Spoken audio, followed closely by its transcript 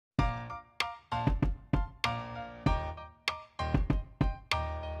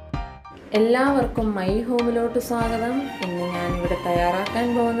എല്ലാവർക്കും മൈ ഹോമിലോട്ട് സ്വാഗതം. ഇന്ന് ഞാനിവിടെ തയ്യാറാക്കാൻ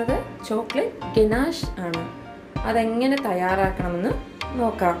പോകുന്നത് ചോക്ലേറ്റ് ഗനാഷ് ആണ്. അതെങ്ങനെ തയ്യാറാക്കണമെന്ന്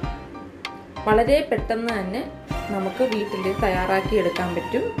നോക്കാം. വളരെ പെട്ടെന്ന് തന്നെ നമുക്ക് വീട്ടിൽ തയ്യാറാക്കി എടുക്കാൻ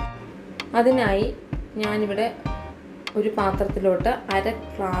പറ്റും. അതിനായി ഞാനിവിടെ ഒരു പാത്രത്തിലോട്ട് 1/2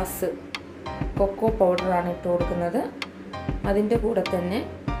 ഗ്ലാസ് കൊക്കോ പൗഡറാണ് ഇട്ട് കൊടുക്കുന്നത്. അതിൻ്റെ കൂടെ തന്നെ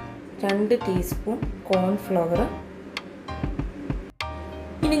 2 ടീസ്പൂൺ കോൺഫ്ലവർ.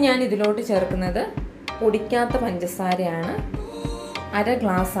 ഇനി ഞാൻ ഇതിലോട്ട് ചേർക്കുന്നത് പൊടിക്കാത്ത പഞ്ചസാരയാണ്. 1/2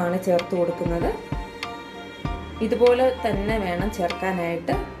 ഗ്ലാസ്സാണ് ചേർത്ത് കൊടുക്കുന്നത്. ഇതുപോലെ തന്നെ വേണം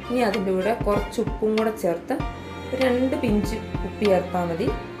ചേർക്കാനായിട്ട്. ഇനി അതിൻ്റെ കൂടെ കുറച്ച് ഉപ്പും കൂടെ ചേർത്ത് 2 പിഞ്ച് ഉപ്പ് ചേർത്താൽ മതി.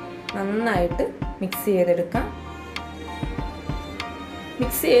 നന്നായിട്ട് മിക്സ് ചെയ്തെടുക്കാം.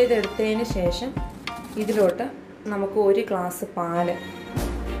 മിക്സ് ചെയ്തെടുത്തതിന് ശേഷം ഇതിലോട്ട് നമുക്ക് 1 ഗ്ലാസ് പാല്,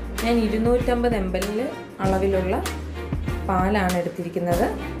 ഞാൻ 250 ml അളവിലുള്ള പാലാണ് എടുത്തിരിക്കുന്നത്.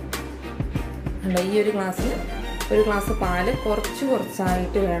 ഈ ഒരു ഗ്ലാസ്സിൽ 1 ഗ്ലാസ് പാല്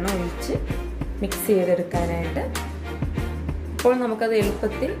കുറച്ചായിട്ട് വേണം ഒഴിച്ച് മിക്സ് ചെയ്തെടുക്കാനായിട്ട്. അപ്പോൾ നമുക്കത്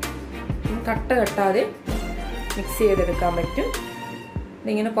എളുപ്പത്തിൽ കട്ട കെട്ടാതെ മിക്സ് ചെയ്തെടുക്കാൻ പറ്റും.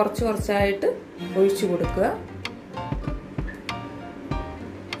 ഇതിങ്ങനെ കുറച്ചായിട്ട് ഒഴിച്ചു കൊടുക്കുക.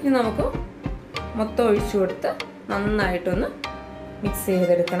 ഇനി നമുക്ക് മൊത്തം ഒഴിച്ചു കൊടുത്ത് നന്നായിട്ടൊന്ന് മിക്സ്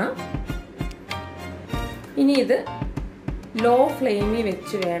ചെയ്തെടുക്കണം. ഇനി ഇത് ലോ ഫ്ലെയിമിൽ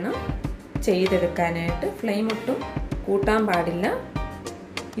വെച്ച് വേണം ചെയ്തെടുക്കാനായിട്ട്. ഫ്ലെയിം ഒട്ടും കൂട്ടാൻ പാടില്ല.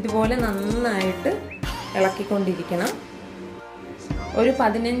 ഇതുപോലെ നന്നായിട്ട് ഇളക്കിക്കൊണ്ടിരിക്കണം. ഒരു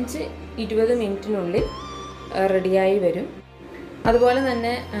 15-20 മിനിറ്റിനുള്ളിൽ റെഡിയായി വരും. അതുപോലെ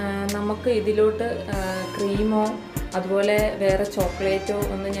തന്നെ നമുക്ക് ഇതിലോട്ട് ക്രീമോ അതുപോലെ വേറെ ചോക്ലേറ്റോ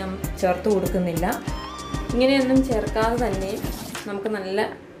ഒന്നും ഞാൻ ചേർത്ത് കൊടുക്കുന്നില്ല. ഇങ്ങനെയൊന്നും ചേർക്കാതെ തന്നെ നമുക്ക് നല്ല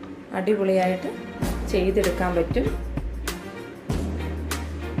അടിപൊളിയായിട്ട് ചെയ്തെടുക്കാൻ പറ്റും.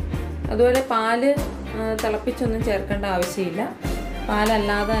 അതുപോലെ പാല് തിളപ്പിച്ചൊന്നും ചേർക്കേണ്ട ആവശ്യമില്ല.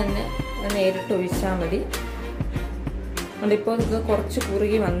 പാലല്ലാതെ തന്നെ നേരിട്ട് ഒഴിച്ചാൽ മതി. അതുകൊണ്ടിപ്പോൾ ഇത് കുറച്ച്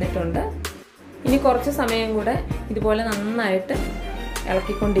കുറുകി വന്നിട്ടുണ്ട്. ഇനി കുറച്ച് സമയം കൂടെ ഇതുപോലെ നന്നായിട്ട്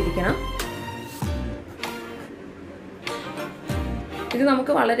ഇളക്കിക്കൊണ്ടിരിക്കണം. ഇത്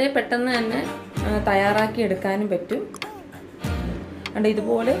നമുക്ക് വളരെ പെട്ടെന്ന് തന്നെ തയ്യാറാക്കി എടുക്കാനും പറ്റും. അതുകൊണ്ട്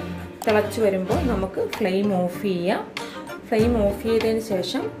ഇതുപോലെ തിളച്ച് വരുമ്പോൾ നമുക്ക് ഫ്ലെയിം ഓഫ് ചെയ്യാം. ഫ്ലെയിം ഓഫ് ചെയ്തതിന്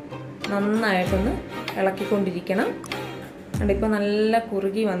ശേഷം നന്നായിട്ടൊന്ന് ഇളക്കിക്കൊണ്ടിരിക്കണം. അതുകൊണ്ട് ഇപ്പോൾ നല്ല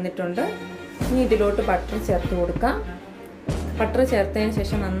കുറുകി വന്നിട്ടുണ്ട്. ഇനി ഇതിലോട്ട് ബട്ടർ ചേർത്ത് കൊടുക്കാം. ബട്ടർ ചേർത്തതിന്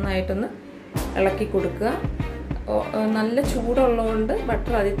ശേഷം നന്നായിട്ടൊന്ന് ഇളക്കി കൊടുക്കുക. നല്ല ചൂടുള്ളതുകൊണ്ട്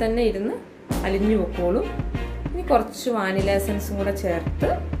ബട്ടർ അതിൽ തന്നെ ഇരുന്ന് അലിഞ്ഞു പൊക്കോളും. ഇനി കുറച്ച് വാനില എസൻസും കൂടെ ചേർത്ത്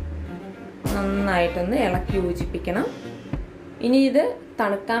നന്നായിട്ടൊന്ന് ഇളക്കി യോജിപ്പിക്കണം. ഇനി ഇത്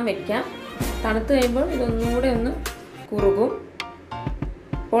തണുക്കാൻ വയ്ക്കാം. തണുത്ത് കഴിയുമ്പോൾ ഇതൊന്നുകൂടെ ഒന്ന് കുറുകും.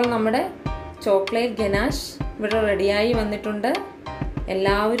 അപ്പോൾ നമ്മുടെ ചോക്ലേറ്റ് ഗനാഷ് ഇവിടെ റെഡിയായി വന്നിട്ടുണ്ട്.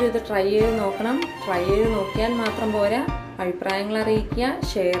 എല്ലാവരും ഇത് ട്രൈ ചെയ്ത് നോക്കണം. ട്രൈ ചെയ്ത് നോക്കിയാൽ മാത്രം പോരാ, അഭിപ്രായങ്ങൾ അറിയിക്കുക,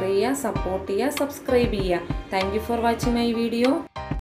 ഷെയർ ചെയ്യുക, സപ്പോർട്ട് ചെയ്യുക, സബ്സ്ക്രൈബ് ചെയ്യുക. Thank you for watching my video.